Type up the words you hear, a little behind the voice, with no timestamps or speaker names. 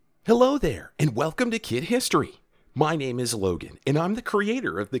Hello there, and welcome to Kid History. My name is Logan, and I'm the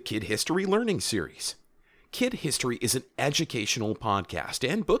creator of the Kid History Learning Series. Kid History is an educational podcast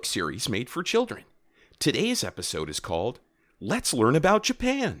and book series made for children. Today's episode is called Let's Learn About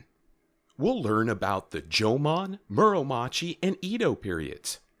Japan. We'll learn about the Jomon, Muromachi, and Edo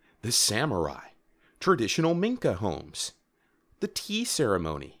periods, the samurai, traditional Minka homes, the tea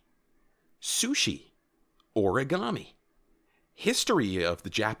ceremony, sushi, origami, history of the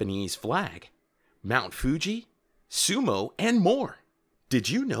Japanese flag, Mount Fuji, sumo, and more. Did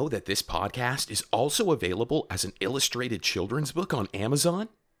you know that this podcast is also available as an illustrated children's book on Amazon?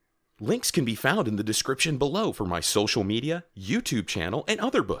 Links can be found in the description below for my social media, YouTube channel, and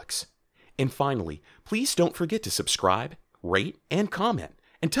other books. And finally, please don't forget to subscribe, rate, and comment,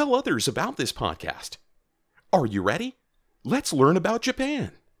 and tell others about this podcast. Are you ready? Let's learn about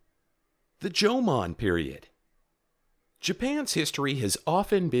Japan. The Jomon period. Japan's history has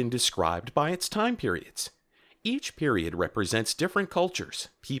often been described by its time periods. Each period represents different cultures,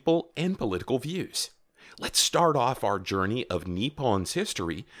 people, and political views. Let's start off our journey of Nippon's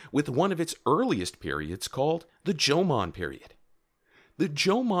history with one of its earliest periods called the Jomon period. The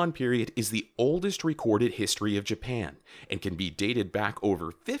Jomon period is the oldest recorded history of Japan and can be dated back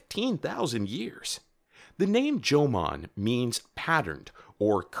over 15,000 years. The name Jomon means patterned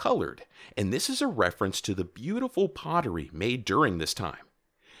or colored, and this is a reference to the beautiful pottery made during this time.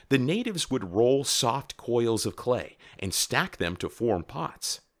 The natives would roll soft coils of clay and stack them to form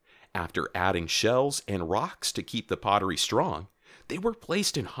pots. After adding shells and rocks to keep the pottery strong, they were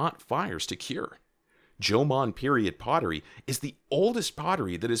placed in hot fires to cure. Jomon period pottery is the oldest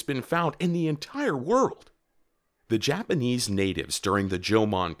pottery that has been found in the entire world. The Japanese natives during the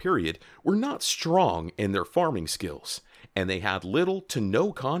Jomon period were not strong in their farming skills, and they had little to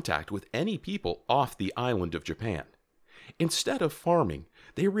no contact with any people off the island of Japan. Instead of farming,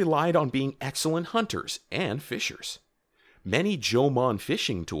 they relied on being excellent hunters and fishers. Many Jomon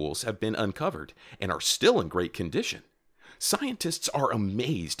fishing tools have been uncovered and are still in great condition. Scientists are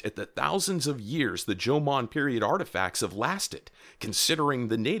amazed at the thousands of years the Jomon period artifacts have lasted, considering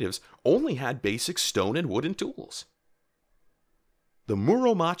the natives only had basic stone and wooden tools. The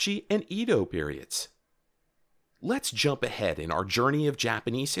Muromachi and Edo periods. Let's jump ahead in our journey of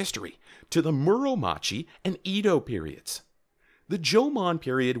Japanese history to the Muromachi and Edo periods. The Jomon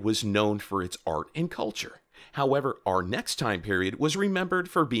period was known for its art and culture. However, our next time period was remembered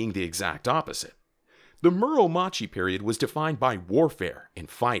for being the exact opposite. The Muromachi period was defined by warfare and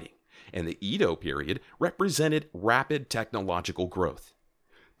fighting, and the Edo period represented rapid technological growth.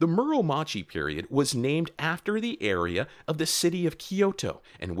 The Muromachi period was named after the area of the city of Kyoto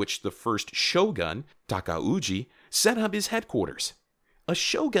in which the first shogun, Takauji, set up his headquarters. A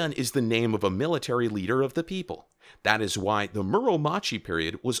shogun is the name of a military leader of the people. That is why the Muromachi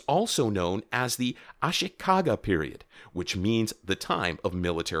period was also known as the Ashikaga period, which means the time of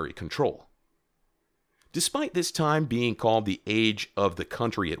military control. Despite this time being called the age of the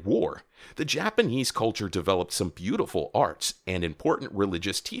country at war, the Japanese culture developed some beautiful arts and important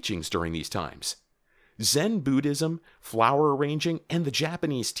religious teachings during these times. Zen Buddhism, flower arranging, and the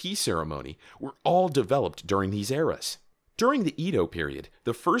Japanese tea ceremony were all developed during these eras. During the Edo period,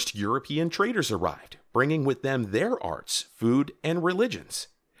 the first European traders arrived, bringing with them their arts, food, and religions.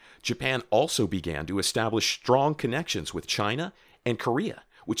 Japan also began to establish strong connections with China and Korea,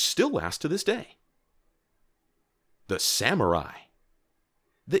 which still last to this day. The samurai.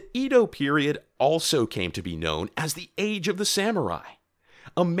 The Edo period also came to be known as the Age of the Samurai.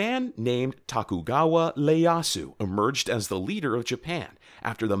 A man named Tokugawa Ieyasu emerged as the leader of Japan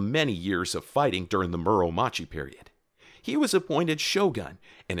after the many years of fighting during the Muromachi period. He was appointed shogun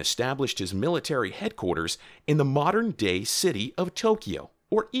and established his military headquarters in the modern-day city of Tokyo,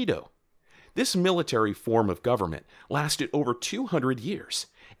 or Edo. This military form of government lasted over 200 years,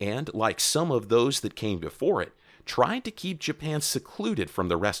 and, like some of those that came before it, tried to keep Japan secluded from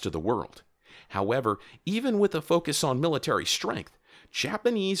the rest of the world. However, even with a focus on military strength,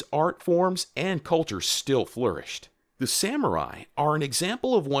 Japanese art forms and culture still flourished. The samurai are an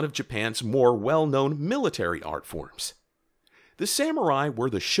example of one of Japan's more well-known military art forms. The samurai were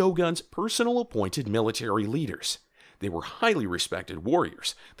the shogun's personal appointed military leaders. They were highly respected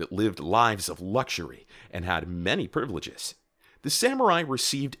warriors that lived lives of luxury and had many privileges. The samurai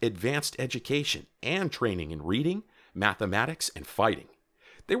received advanced education and training in reading, mathematics, and fighting.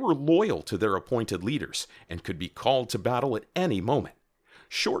 They were loyal to their appointed leaders and could be called to battle at any moment.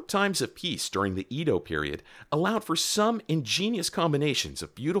 Short times of peace during the Edo period allowed for some ingenious combinations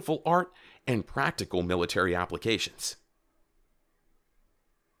of beautiful art and practical military applications.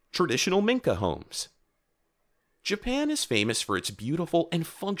 Traditional Minka homes. Japan is famous for its beautiful and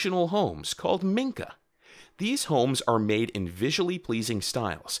functional homes called minka. These homes are made in visually pleasing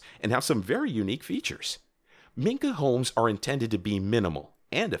styles and have some very unique features. Minka homes are intended to be minimal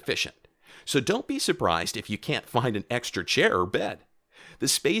and efficient, so don't be surprised if you can't find an extra chair or bed. The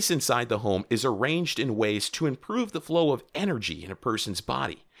space inside the home is arranged in ways to improve the flow of energy in a person's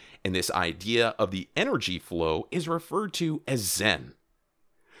body, and this idea of the energy flow is referred to as Zen.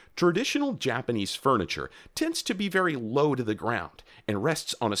 Traditional Japanese furniture tends to be very low to the ground and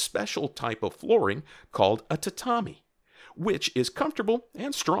rests on a special type of flooring called a tatami, which is comfortable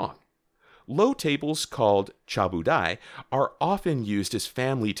and strong. Low tables called chabudai are often used as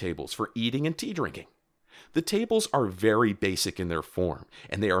family tables for eating and tea drinking. The tables are very basic in their form,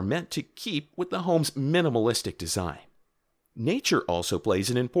 and they are meant to keep with the home's minimalistic design. Nature also plays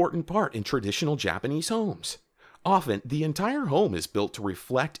an important part in traditional Japanese homes. Often, the entire home is built to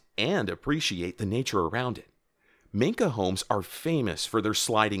reflect and appreciate the nature around it. Minka homes are famous for their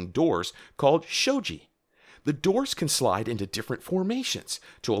sliding doors called shoji. The doors can slide into different formations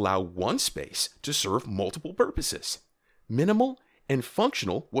to allow one space to serve multiple purposes. Minimal and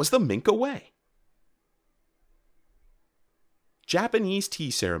functional was the Minka way. Japanese tea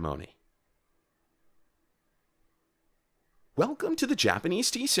ceremony. Welcome to the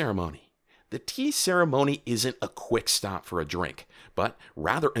Japanese tea ceremony. The tea ceremony isn't a quick stop for a drink, but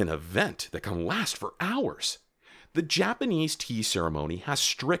rather an event that can last for hours. The Japanese tea ceremony has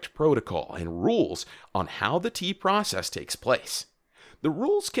strict protocol and rules on how the tea process takes place. The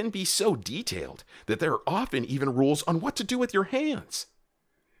rules can be so detailed that there are often even rules on what to do with your hands.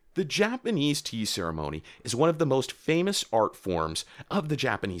 The Japanese tea ceremony is one of the most famous art forms of the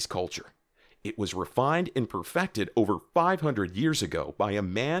Japanese culture. It was refined and perfected over 500 years ago by a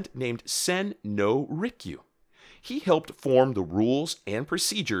man named Sen no Rikyu. He helped form the rules and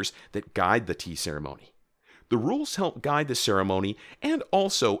procedures that guide the tea ceremony. The rules help guide the ceremony, and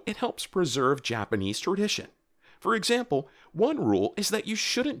also it helps preserve Japanese tradition. For example, one rule is that you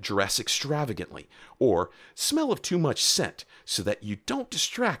shouldn't dress extravagantly or smell of too much scent so that you don't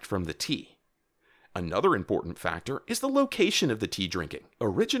distract from the tea. Another important factor is the location of the tea drinking.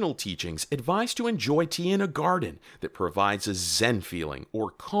 Original teachings advise to enjoy tea in a garden that provides a zen feeling or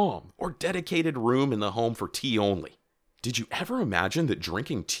calm or dedicated room in the home for tea only. Did you ever imagine that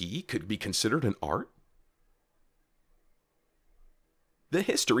drinking tea could be considered an art? The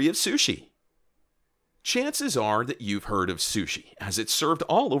history of sushi. Chances are that you've heard of sushi, as it's served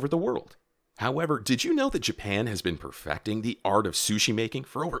all over the world. However, did you know that Japan has been perfecting the art of sushi making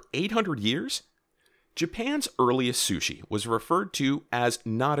for over 800 years? Japan's earliest sushi was referred to as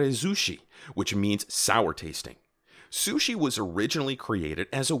narezushi, which means sour tasting. Sushi was originally created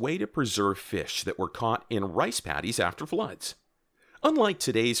as a way to preserve fish that were caught in rice paddies after floods. Unlike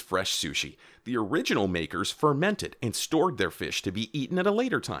today's fresh sushi, the original makers fermented and stored their fish to be eaten at a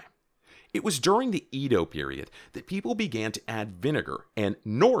later time. It was during the Edo period that people began to add vinegar and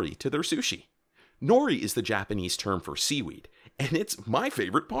nori to their sushi. Nori is the Japanese term for seaweed, and it's my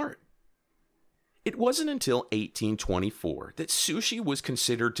favorite part. It wasn't until 1824 that sushi was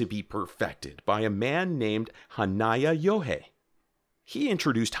considered to be perfected by a man named Hanaya Yohei. He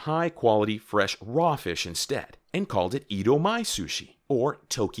introduced high-quality fresh raw fish instead and called it Edo-mai sushi, or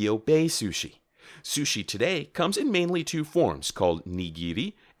Tokyo Bay sushi. Sushi today comes in mainly two forms called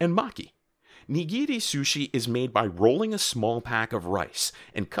nigiri and maki. Nigiri sushi is made by rolling a small pack of rice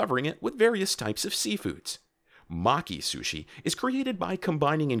and covering it with various types of seafoods. Maki sushi is created by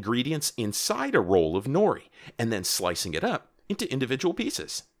combining ingredients inside a roll of nori and then slicing it up into individual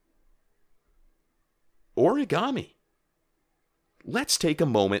pieces. Origami. Let's take a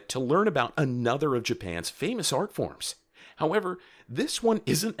moment to learn about another of Japan's famous art forms. However, this one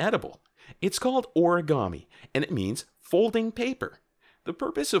isn't edible. It's called origami, and it means folding paper. The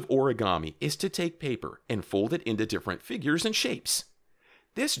purpose of origami is to take paper and fold it into different figures and shapes.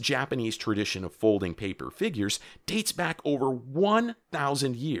 This Japanese tradition of folding paper figures dates back over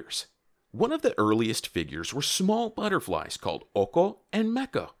 1,000 years. One of the earliest figures were small butterflies called oko and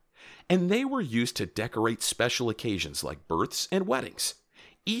meko, and they were used to decorate special occasions like births and weddings.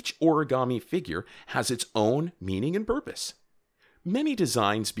 Each origami figure has its own meaning and purpose. Many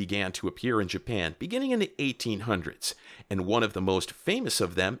designs began to appear in Japan beginning in the 1800s, and one of the most famous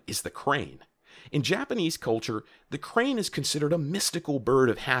of them is the crane. In Japanese culture, the crane is considered a mystical bird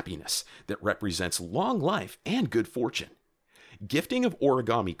of happiness that represents long life and good fortune. Gifting of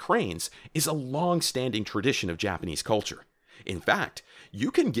origami cranes is a long-standing tradition of Japanese culture. In fact,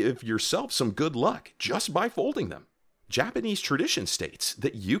 you can give yourself some good luck just by folding them. Japanese tradition states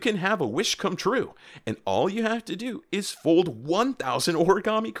that you can have a wish come true, and all you have to do is fold 1,000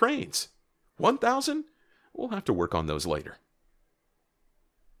 origami cranes. 1,000? We'll have to work on those later.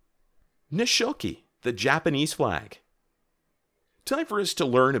 Nisshoki, the Japanese flag. Time for us to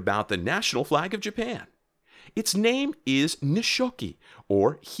learn about the national flag of Japan. Its name is Nisshoki,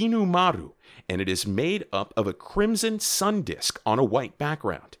 or Hinumaru, and it is made up of a crimson sun disk on a white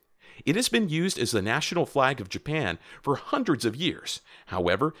background. It has been used as the national flag of Japan for hundreds of years.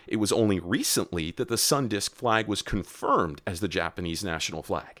 However, it was only recently that the sun disk flag was confirmed as the Japanese national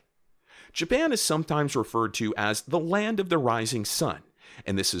flag. Japan is sometimes referred to as the land of the rising sun,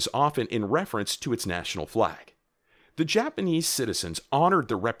 and this is often in reference to its national flag. The Japanese citizens honored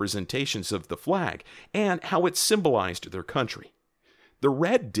the representations of the flag and how it symbolized their country. The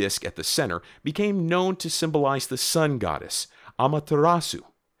red disk at the center became known to symbolize the sun goddess, Amaterasu,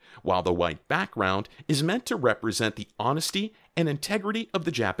 while the white background is meant to represent the honesty and integrity of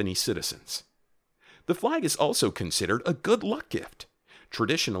the Japanese citizens. The flag is also considered a good luck gift.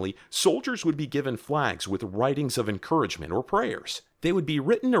 Traditionally, soldiers would be given flags with writings of encouragement or prayers. They would be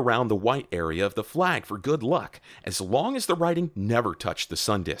written around the white area of the flag for good luck, as long as the writing never touched the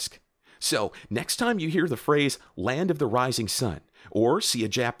sun disk. So, next time you hear the phrase, land of the rising sun, or see a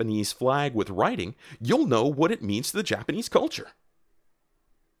Japanese flag with writing, you'll know what it means to the Japanese culture.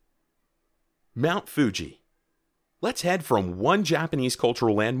 Mount Fuji. Let's head from one Japanese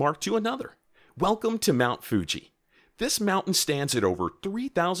cultural landmark to another. Welcome to Mount Fuji. This mountain stands at over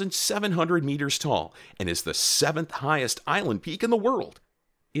 3,700 meters tall and is the 7th highest island peak in the world.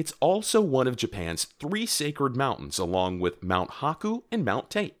 It's also one of Japan's 3 sacred mountains, along with Mount Haku and Mount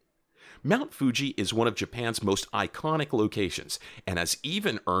Tate. Mount Fuji is one of Japan's most iconic locations and has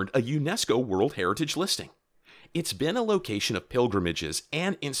even earned a UNESCO World Heritage listing. It's been a location of pilgrimages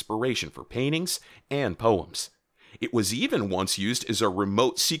and inspiration for paintings and poems. It was even once used as a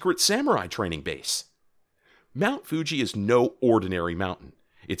remote secret samurai training base. Mount Fuji is no ordinary mountain.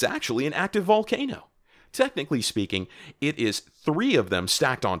 It's actually an active volcano. Technically speaking, it is 3 of them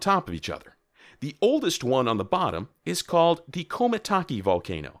stacked on top of each other. The oldest one on the bottom is called the Komitake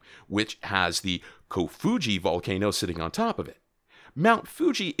volcano, which has the Kofuji volcano sitting on top of it. Mount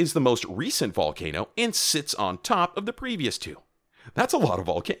Fuji is the most recent volcano and sits on top of the previous 2. That's a lot of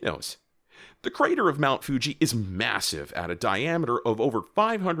volcanoes. The crater of Mount Fuji is massive at a diameter of over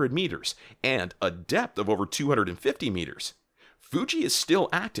 500 meters and a depth of over 250 meters. Fuji is still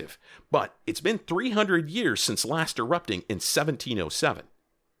active, but it's been 300 years since last erupting in 1707.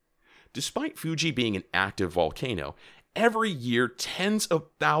 Despite Fuji being an active volcano, every year tens of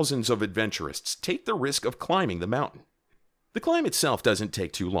thousands of adventurers take the risk of climbing the mountain. The climb itself doesn't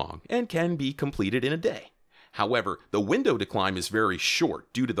take too long and can be completed in a day. However, the window to climb is very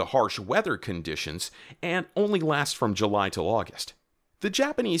short due to the harsh weather conditions and only lasts from July till August. The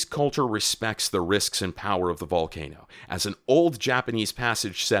Japanese culture respects the risks and power of the volcano. As an old Japanese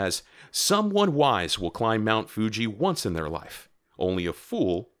passage says, "Someone wise will climb Mount Fuji once in their life. Only a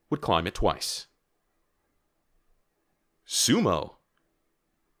fool would climb it twice." Sumo.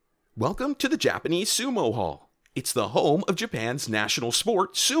 Welcome to the Japanese Sumo Hall. It's the home of Japan's national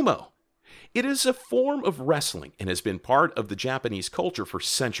sport, sumo. It is a form of wrestling and has been part of the Japanese culture for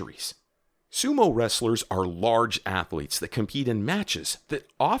centuries. Sumo wrestlers are large athletes that compete in matches that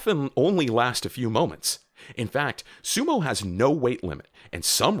often only last a few moments. In fact, sumo has no weight limit, and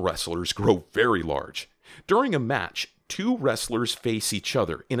some wrestlers grow very large. During a match, 2 wrestlers face each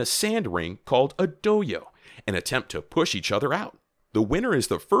other in a sand ring called a doyo and attempt to push each other out. The winner is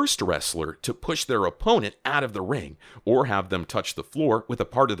the first wrestler to push their opponent out of the ring or have them touch the floor with a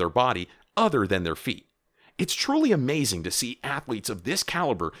part of their body other than their feet. It's truly amazing to see athletes of this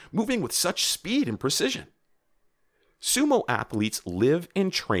caliber moving with such speed and precision. Sumo athletes live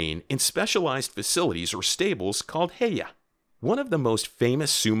and train in specialized facilities or stables called heiya. One of the most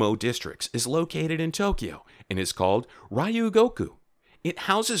famous sumo districts is located in Tokyo and is called Ryugoku. It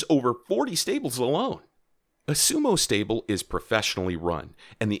houses over 40 stables alone. A sumo stable is professionally run,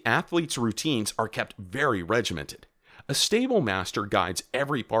 and the athletes' routines are kept very regimented. A stable master guides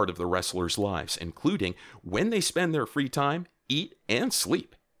every part of the wrestlers' lives, including when they spend their free time, eat, and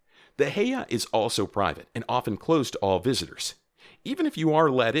sleep. The heiya is also private and often closed to all visitors. Even if you are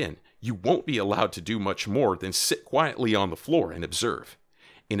let in, you won't be allowed to do much more than sit quietly on the floor and observe.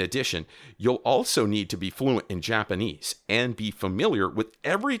 In addition, you'll also need to be fluent in Japanese and be familiar with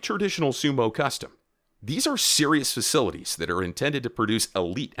every traditional sumo custom. These are serious facilities that are intended to produce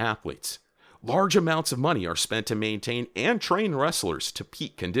elite athletes. Large amounts of money are spent to maintain and train wrestlers to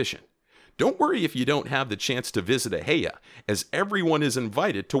peak condition. Don't worry if you don't have the chance to visit a heiya, as everyone is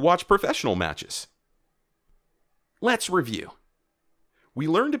invited to watch professional matches. Let's review. We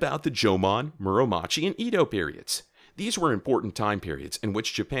learned about the Jomon, Muromachi, and Edo periods. These were important time periods in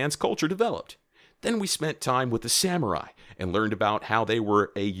which Japan's culture developed. Then we spent time with the samurai and learned about how they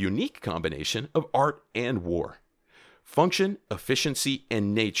were a unique combination of art and war. Function, efficiency,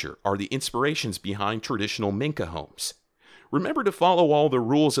 and nature are the inspirations behind traditional Minka homes. Remember to follow all the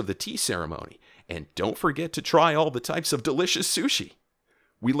rules of the tea ceremony, and don't forget to try all the types of delicious sushi.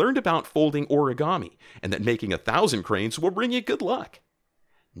 We learned about folding origami and that making 1,000 cranes will bring you good luck.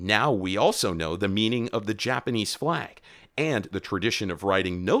 Now we also know the meaning of the Japanese flag and the tradition of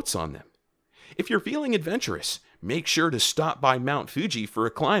writing notes on them. If you're feeling adventurous, make sure to stop by Mount Fuji for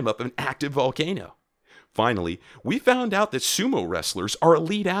a climb up an active volcano. Finally, we found out that sumo wrestlers are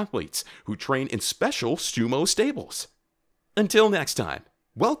elite athletes who train in special sumo stables. Until next time,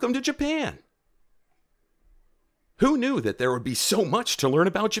 welcome to Japan! Who knew that there would be so much to learn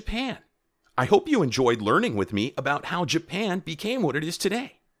about Japan? I hope you enjoyed learning with me about how Japan became what it is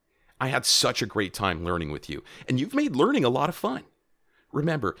today. I had such a great time learning with you, and you've made learning a lot of fun.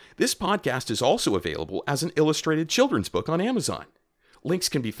 Remember, this podcast is also available as an illustrated children's book on Amazon. Links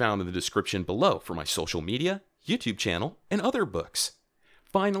can be found in the description below for my social media, YouTube channel, and other books.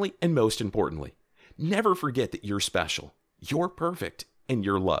 Finally, and most importantly, never forget that you're special, you're perfect, and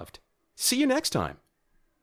you're loved. See you next time.